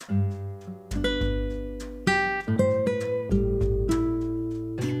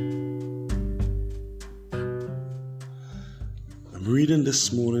reading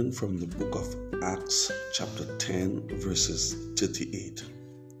this morning from the book of Acts, chapter 10, verses 38.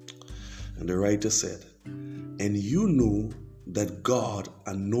 And the writer said, "And you know that God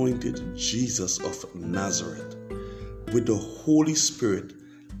anointed Jesus of Nazareth with the Holy Spirit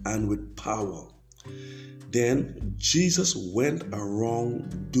and with power. Then Jesus went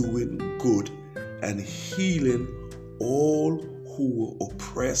around doing good and healing all who were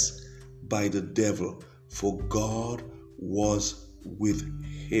oppressed by the devil, for God was with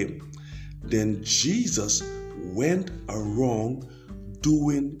him." Then Jesus went around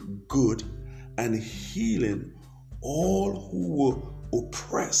doing good and healing all who were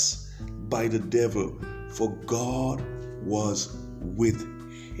oppressed by the devil, for God was with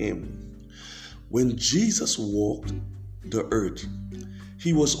him. When Jesus walked the earth,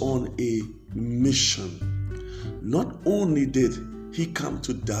 he was on a mission. Not only did he come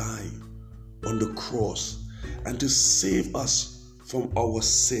to die on the cross and to save us from our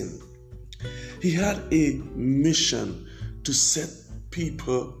sin, he had a mission to set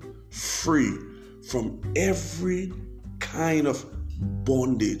people free from every kind of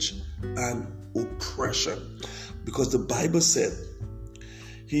bondage and oppression. Because the Bible said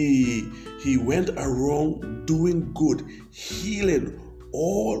he went around doing good, healing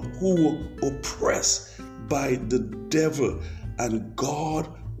all who were oppressed by the devil, and God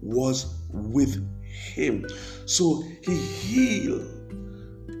was with him. So he healed,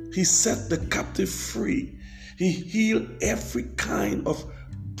 he set the captive free, he healed every kind of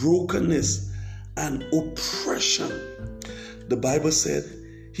brokenness and oppression. The Bible said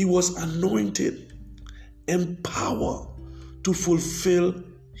he was anointed, empowered to fulfill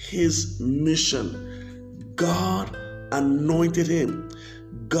his mission. God anointed him.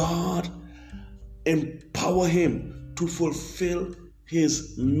 God empowered him to fulfill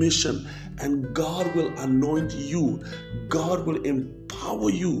his mission. And God will anoint you. God will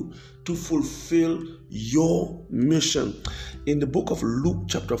empower you to fulfill your mission. In the book of Luke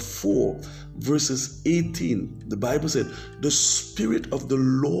chapter 4, verses 18, the Bible said, "The Spirit of the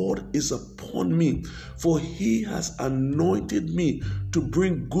Lord is upon me, for he has anointed me to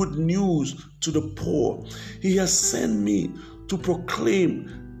bring good news to the poor. He has sent me to proclaim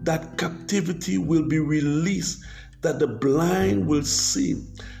that captivity will be released, that the blind will see,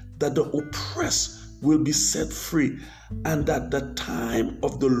 that the oppressed will be set free, and that the time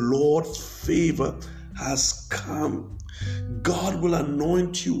of the Lord's favor has come." God will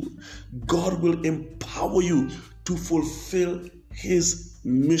anoint you. God will empower you to fulfill his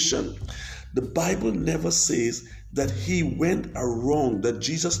mission. The Bible never says that he went around, that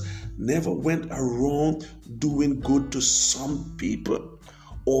Jesus never went around doing good to some people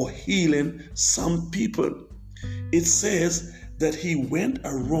or healing some people. It says that he went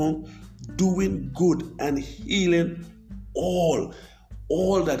around doing good and healing all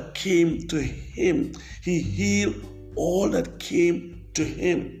that came to him. He healed all that came to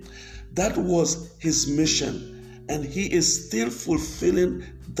him. That was his mission, and he is still fulfilling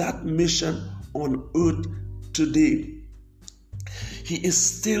that mission on earth today. He is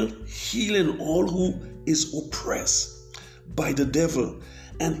still healing all who is oppressed by the devil,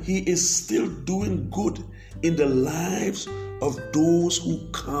 and he is still doing good in the lives of those who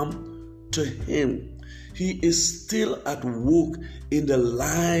come to him. He is still at work in the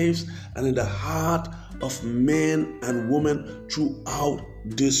lives and in the heart of men and women throughout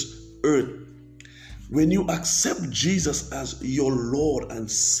this earth. When you accept Jesus as your Lord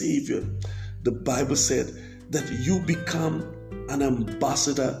and Savior, the Bible said that you become an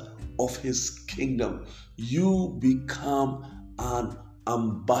ambassador of his kingdom. You become an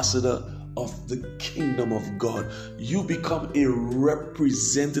ambassador of the kingdom of God. You become a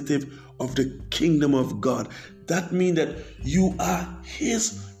representative of the kingdom of God. That means that you are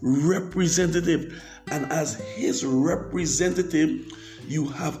his representative, and as his representative, you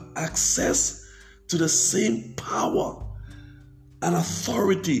have access to the same power and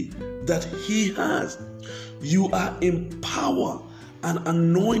authority that he has. You are empowered and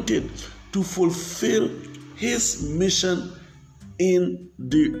anointed to fulfill his mission in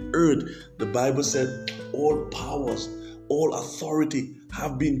the earth. The Bible said, "All powers, all authority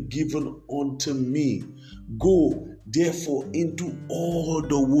have been given unto me. Go therefore into all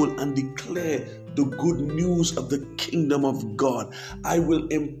the world and declare the good news of the kingdom of God." I will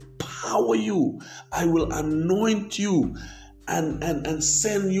empower you. I will anoint you and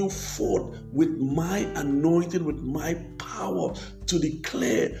send you forth with my anointing, with my power, to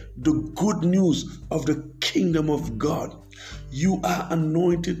declare the good news of the kingdom of God. You are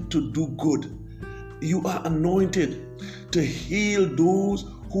anointed to do good. You are anointed to heal those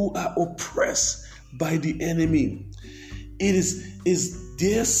who are oppressed by the enemy. Is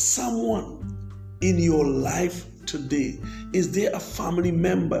there someone in your life today? Is there a family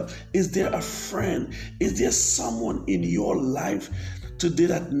member? Is there a friend? Is there someone in your life today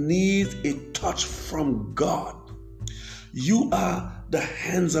that needs a touch from God? You are the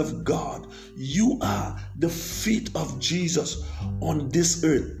hands of God. You are the feet of Jesus on this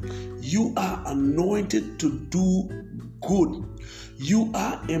earth. You are anointed to do good. You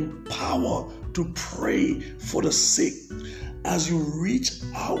are empowered to pray for the sick. As you reach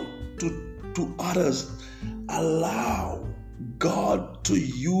out to others, allow God to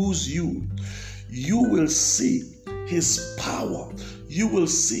use you. You will see His power. You will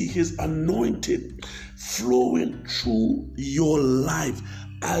see His anointing flowing through your life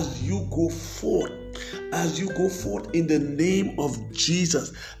as you go forth. As you go forth in the name of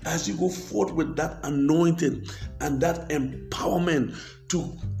Jesus, as you go forth with that anointing and that empowerment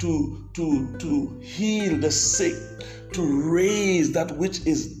to heal the sick, to raise that which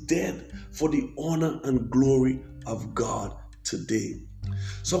is dead for the honor and glory of God today.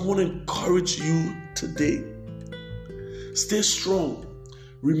 So I want to encourage you today. Stay strong.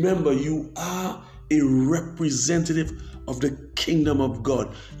 Remember, you are a representative of the kingdom of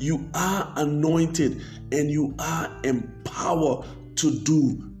God. You are anointed and you are empowered to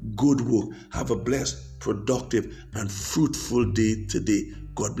do good work. Have a blessed, productive, and fruitful day today.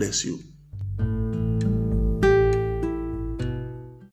 God bless you.